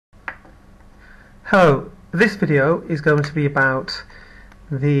Hello, this video is going to be about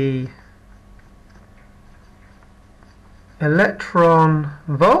the electron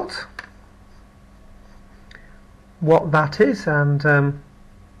volt, what that is and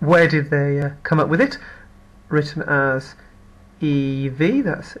where did they come up with it, written as EV,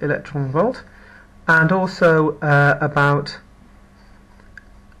 that's electron volt, and also a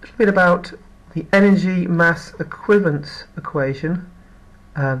little bit about the energy mass equivalence equation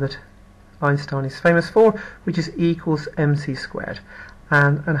that Einstein is famous for, which is E equals mc squared,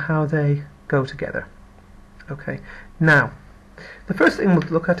 and how they go together. Okay, now the first thing we'll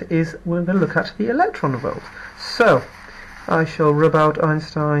look at is we're going to look at the electron volt. So I shall rub out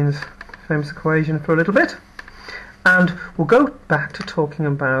Einstein's famous equation for a little bit, and we'll go back to talking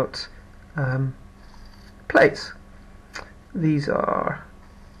about plates. These are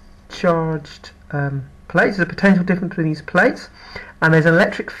charged plates. There's a potential difference between these plates, and there's an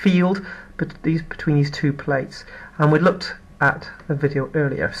electric field between these two plates, and we looked at a video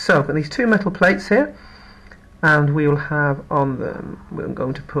earlier. So I've got these two metal plates here, and we will have on them, we're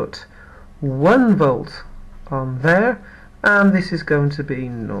going to put 1 volt on there, and this is going to be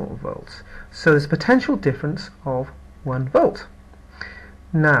 0 volts. So there's a potential difference of 1 volt.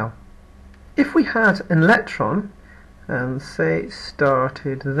 Now if we had an electron and say it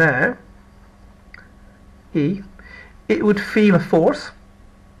started there, E, it would feel a force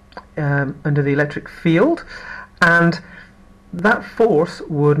under the electric field, and that force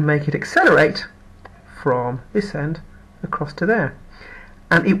would make it accelerate from this end across to there,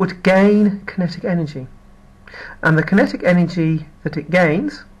 and it would gain kinetic energy, and the kinetic energy that it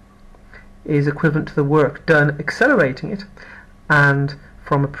gains is equivalent to the work done accelerating it. And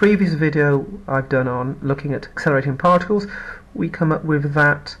from a previous video I've done on looking at accelerating particles, we come up with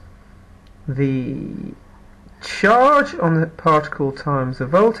that the charge on the particle times the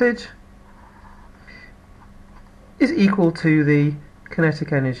voltage is equal to the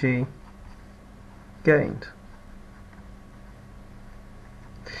kinetic energy gained.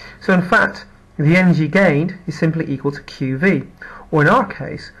 So in fact the energy gained is simply equal to QV, or in our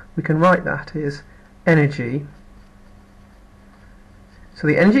case we can write that as energy. So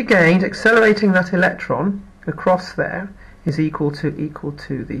the energy gained accelerating that electron across there is equal to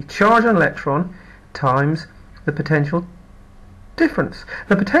the charge on electron times the potential difference.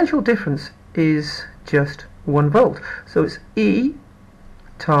 The potential difference is just 1 volt, so it's E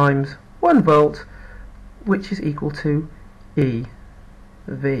times 1 volt, which is equal to EV,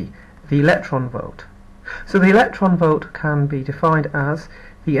 the electron volt. So the electron volt can be defined as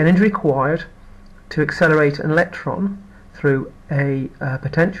the energy required to accelerate an electron through a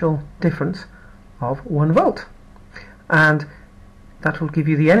potential difference of 1 volt, and that will give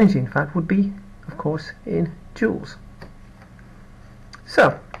you the energy, in fact, would be of course in joules.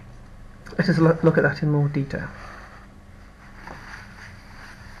 So let us look at that in more detail.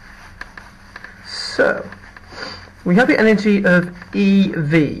 So we have the energy of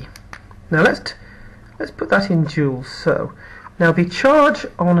EV. Now let's put that in joules. So now the charge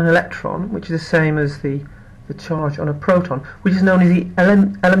on an electron, which is the same as the charge on a proton, which is known as the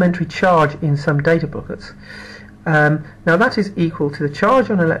elementary charge in some data booklets. Now that is equal to the charge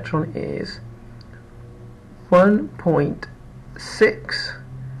on an electron is 1.6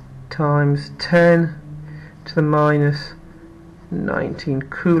 times 10 to the minus 19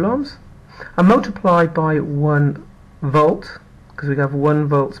 coulombs, and multiplied by 1 volt, because we have 1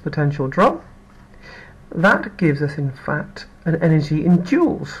 volt's potential drop. That gives us in fact an energy in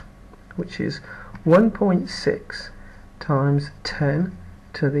joules, which is 1.6 times 10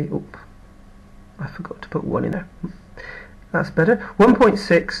 to the, I forgot to put 1 in there, that's better,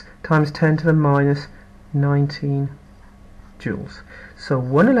 1.6 times 10 to the minus 19 joules. So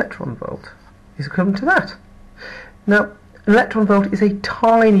 1 electron volt is equivalent to that. Now an electron volt is a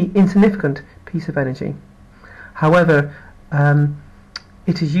tiny, insignificant piece of energy. However,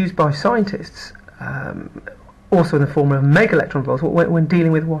 it is used by scientists also in the form of mega electron volts when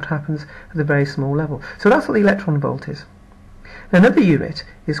dealing with what happens at a very small level. So that's what the electron volt is. Another unit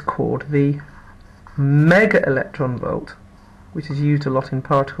is called the mega electron volt, which is used a lot in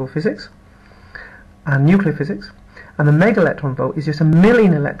particle physics and nuclear physics, and the mega electron volt is just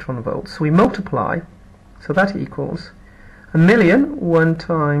 1,000,000 electron volts. So we multiply, so that equals 1,000,000, 1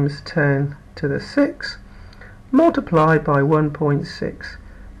 times 10 to the 6, multiplied by 1.6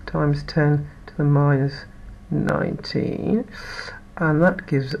 times 10 to the minus 19, and that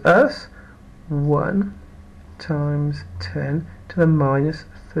gives us 1 times 10 to the minus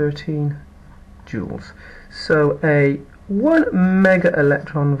 13 joules. So a 1 mega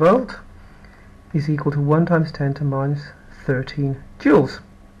electron volt is equal to 1 times 10 to minus 13 joules.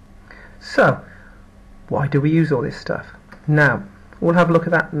 So Why do we use all this stuff? Now, we'll have a look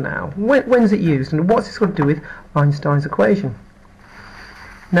at that now. When's it used, and what's this got to do with Einstein's equation?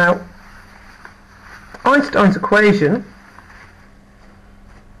 Now, Einstein's equation,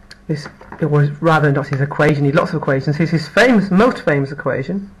 it was rather not his equation, he had lots of equations. His most famous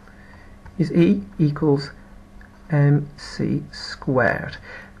equation is E equals mc squared.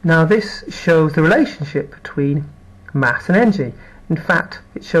 Now this shows the relationship between mass and energy. In fact,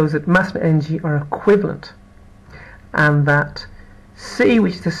 it shows that mass and energy are equivalent, and that c,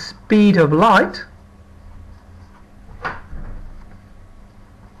 which is the speed of light,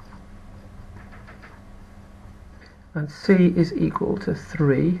 and c is equal to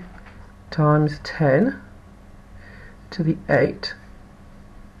 3 times 10 to the 8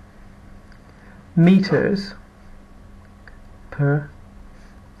 meters per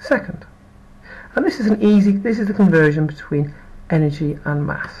second. And this is the conversion between energy and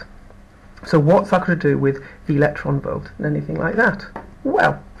mass. So what's that got to do with the electron volt and anything like that?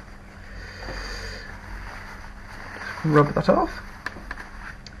 Well, rub that off.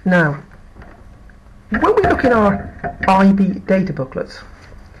 Now, when we look in our IB data booklets,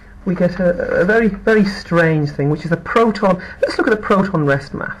 we get a very, very strange thing, which is the proton. Let's look at the proton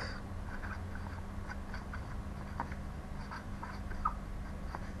rest mass.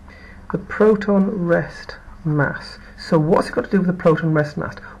 The proton rest mass. So what's it got to do with the proton rest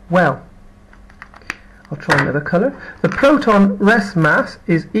mass? Well, I'll try another colour. The proton rest mass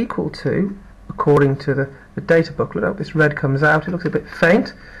is equal to, according to the data booklet, oh, this red comes out, it looks a bit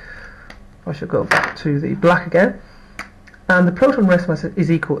faint. I should go back to the black again. And the proton rest mass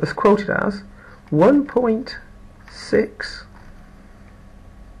is equal, as quoted as, 1.6.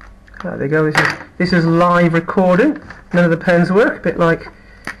 There they go. This is live recording. None of the pens work. A bit like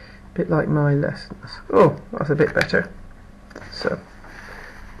my lessons. Oh, that's a bit better. So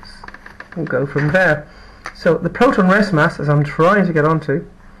we'll go from there. So the proton rest mass, as I'm trying to get onto,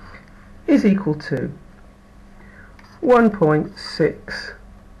 is equal to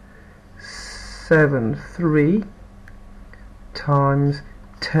 1.673 times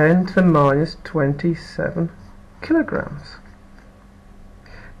 10 to the minus 27 kilograms.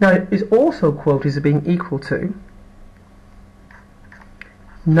 Now it is also quoted as being equal to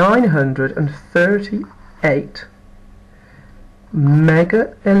 938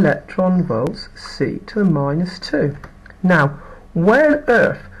 mega electron volts C to the minus 2. Now, where on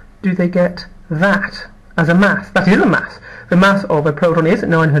earth do they get that as a mass? That is a mass. The mass of a proton is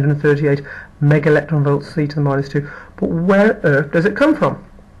 938 mega electron volts C to the minus 2. But where on earth does it come from?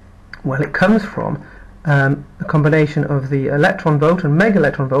 Well, it comes from a combination of the electron volt and mega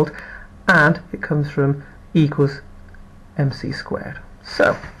electron volt, and it comes from E equals mc squared.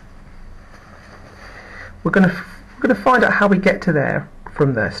 So we're going to find out how we get to there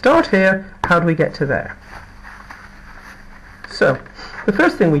from there. Start here. How do we get to there? So the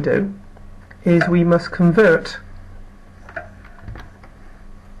first thing we do is we must convert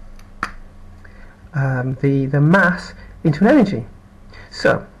the mass into an energy.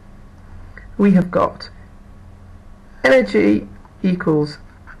 So we have got energy equals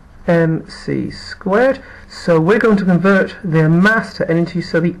mc squared. So we're going to convert the mass to energy.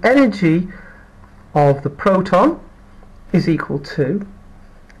 So the energy of the proton is equal to,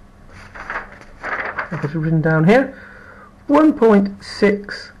 I've got it written down here,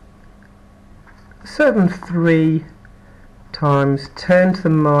 1.673 times 10 to the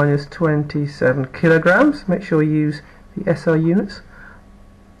minus 27 kilograms. Make sure you use the SI units,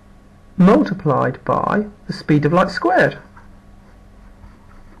 multiplied by the speed of light squared.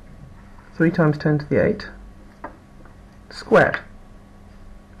 3 times 10 to the 8 squared.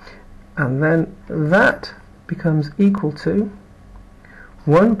 And then that becomes equal to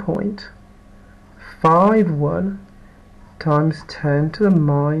 1.51 times 10 to the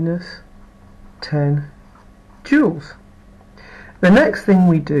minus 10 joules. The next thing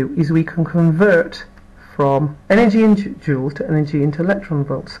we do is we can convert from energy in joules to energy into electron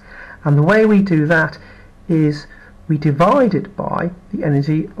volts. And the way we do that is we divide it by the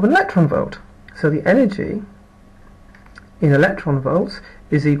energy of an electron volt. So the energy in electron volts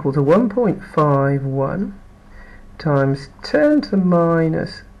is equal to 1.51 times 10 to the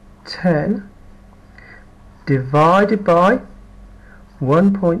minus 10 divided by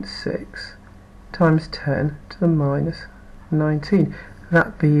 1.6 times 10 to the minus 19,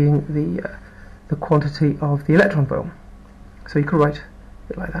 that being the quantity of the electron volt. So you could write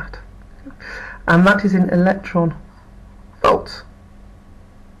it like that. And that is in electron volts.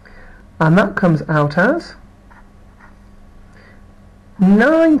 And that comes out as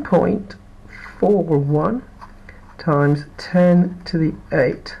 9.41 times 10 to the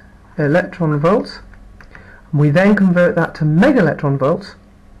 8 electron volts We then convert that to mega electron volts,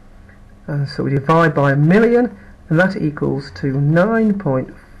 and so we divide by 1,000,000, and that equals to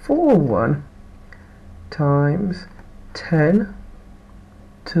 9.41 times 10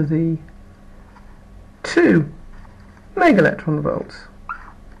 to the 2 mega electron volts.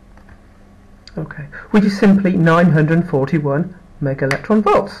 Okay, which is simply 941 mega electron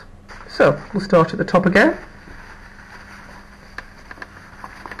volts. So we'll start at the top again.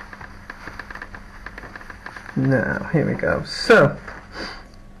 Now here we go. So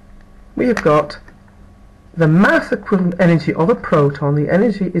we have got the mass equivalent energy of a proton. The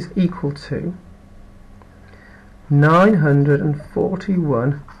energy is equal to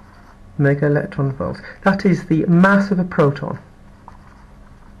 941 mega electron volts. That is the mass of a proton.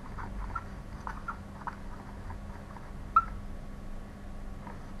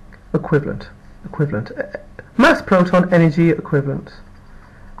 Equivalent. Mass proton energy equivalent.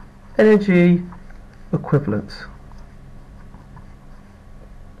 Energy equivalence.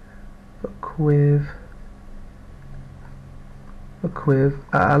 Equivalence.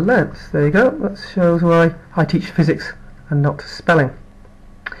 There you go. That shows why I teach physics and not spelling.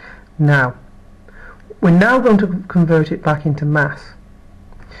 Now, we're now going to convert it back into mass.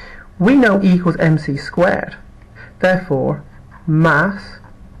 We know E equals mc squared. Therefore, mass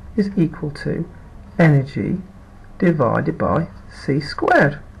is equal to energy divided by c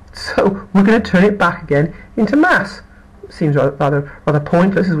squared. So we're going to turn it back again into mass. Seems rather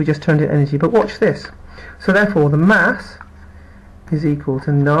pointless as we just turned it into energy, but watch this. So therefore the mass is equal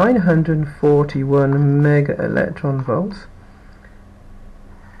to 941 mega electron volts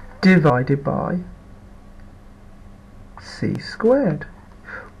divided by c squared,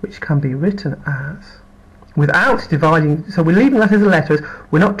 which can be written as, without dividing, so we're leaving that as letters,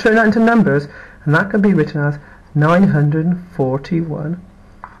 we're not turning that into numbers, and that can be written as 941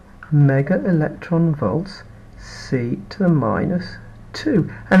 mega electron volts c to the minus 2.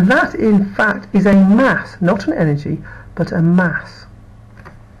 And that in fact is a mass, not an energy, but a mass.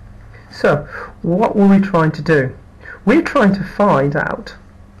 So what were we trying to do? We're trying to find out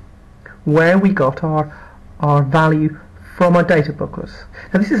where we got our value from our data booklets.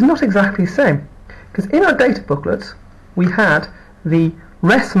 Now this is not exactly the same, because in our data booklets we had the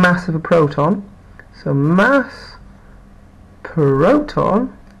rest mass of a proton, so mass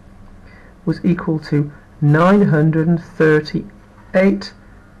proton was equal to 938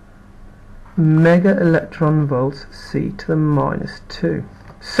 mega electron volts c to the minus 2.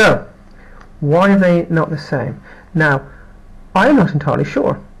 So why are they not the same? Now I am not entirely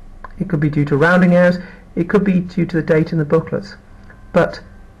sure. It could be due to rounding errors, it could be due to the data in the booklets, but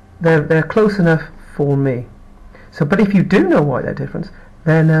they're close enough for me. So, but if you do know why they're different,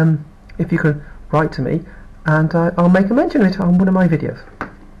 then if you could write to me, and I'll make a mention of it on one of my videos.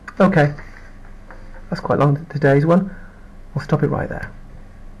 Okay, that's quite long, today's one. We'll stop it right there.